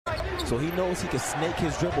So he knows he can snake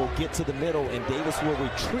his dribble, get to the middle, and Davis will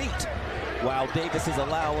retreat while Davis is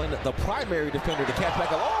allowing the primary defender to catch back.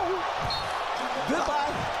 Oh, goodbye.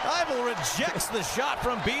 Ivel rejects the shot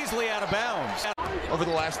from Beasley out of bounds. Over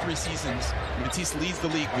the last 3 seasons, Matisse leads the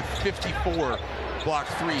league with 54 block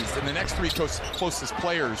threes, and the next 3 closest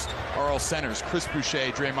players are all centers: Chris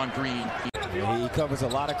Boucher, Draymond Green. He covers a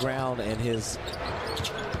lot of ground, and his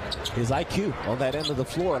IQ on that end of the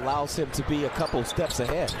floor allows him to be a couple steps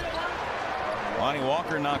ahead. Lonnie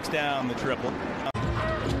Walker knocks down the triple.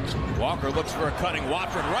 Walker looks for a cutting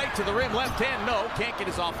Watford right to the rim, left hand, no, can't get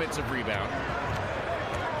his offensive rebound.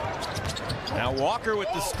 Now Walker with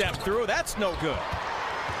the step through, that's no good.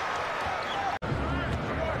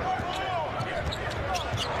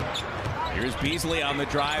 Here's Beasley on the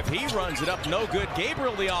drive, he runs it up, no good.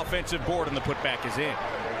 Gabriel the offensive board, and the putback is in.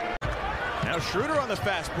 Now Schroeder on the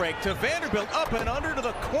fast break to Vanderbilt, up and under to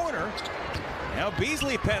the corner. Now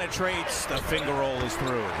Beasley penetrates, the finger roll is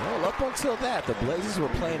through. Well, up until that, the Blazers were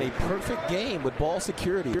playing a perfect game with ball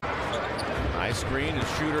security. High screen, and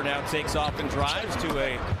Schroeder now takes off and drives to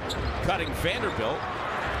a cutting Vanderbilt.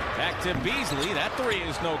 Back to Beasley, that 3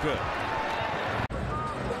 is no good.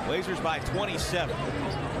 Blazers by 27.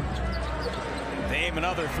 They aim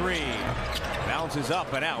another 3. Bounces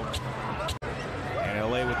up and out. And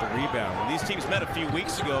LA with the rebound. When these teams met a few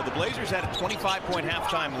weeks ago, the Blazers had a 25-point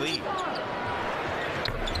halftime lead.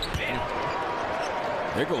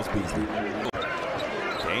 There goes Beasley.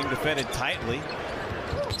 Game defended tightly.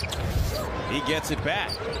 He gets it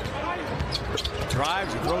back.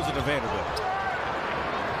 Drives and throws it to Vanderbilt.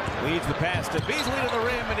 Leads the pass to Beasley to the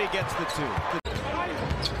rim, and he gets the 2.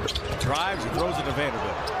 Drives and throws it to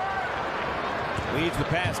Vanderbilt. Leads the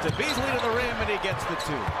pass to Beasley to the rim, and he gets the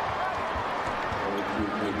 2.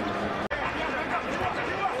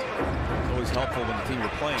 It's always helpful when the team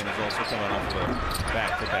you're playing is also coming off the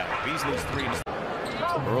back-to-back. Beasley's 3.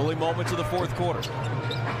 Early moments of the 4th quarter.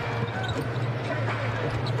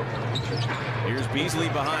 Here's Beasley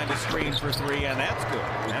behind the screen for 3, and that's good.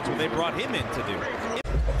 That's what they brought him in to do.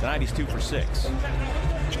 Tonight he's 2 for 6.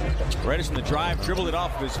 Reddish in the drive, dribbled it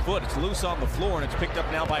off of his foot. It's loose on the floor, and it's picked up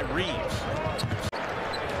now by Reeves.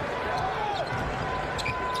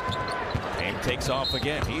 And takes off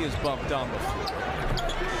again. He is bumped on the floor.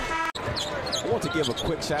 I want to give a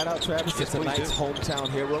quick shout out, Travis. It's a nice hometown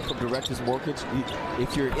hero from Directors Mortgage.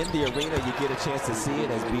 If you're in the arena, you get a chance to see it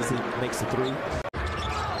as Beasley makes the 3.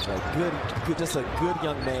 Just a good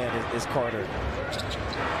young man is Carter.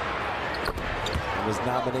 He was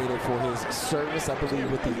nominated for his service, I believe,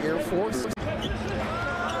 with the Air Force.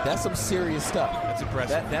 That's some serious stuff. That's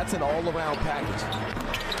impressive. That's an all-around package.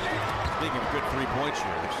 Speaking of good three-point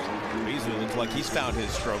shooters, Beasley looks like he's found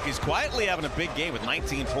his stroke. He's quietly having a big game with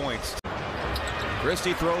 19 points.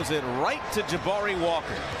 Christie throws it right to Jabari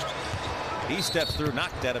Walker. He steps through,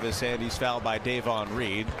 knocked out of his hand. He's fouled by Davon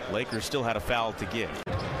Reed. Lakers still had a foul to give.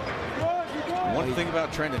 One thing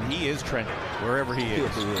about Trendon, he is trending wherever he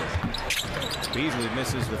is. Beasley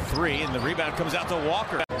misses the 3, and the rebound comes out to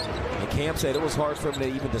Walker. And Cam said it was hard for him to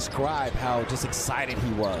even describe how just excited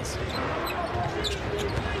he was.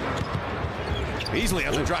 Beasley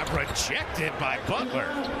on the drive, rejected by Butler.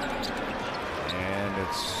 And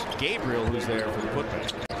it's Gabriel who's there for the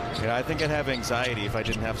putback. Yeah, I think I'd have anxiety if I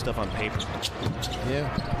didn't have stuff on paper. Yeah,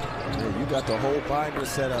 you got the whole binder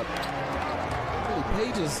set up. How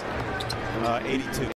many pages? 82.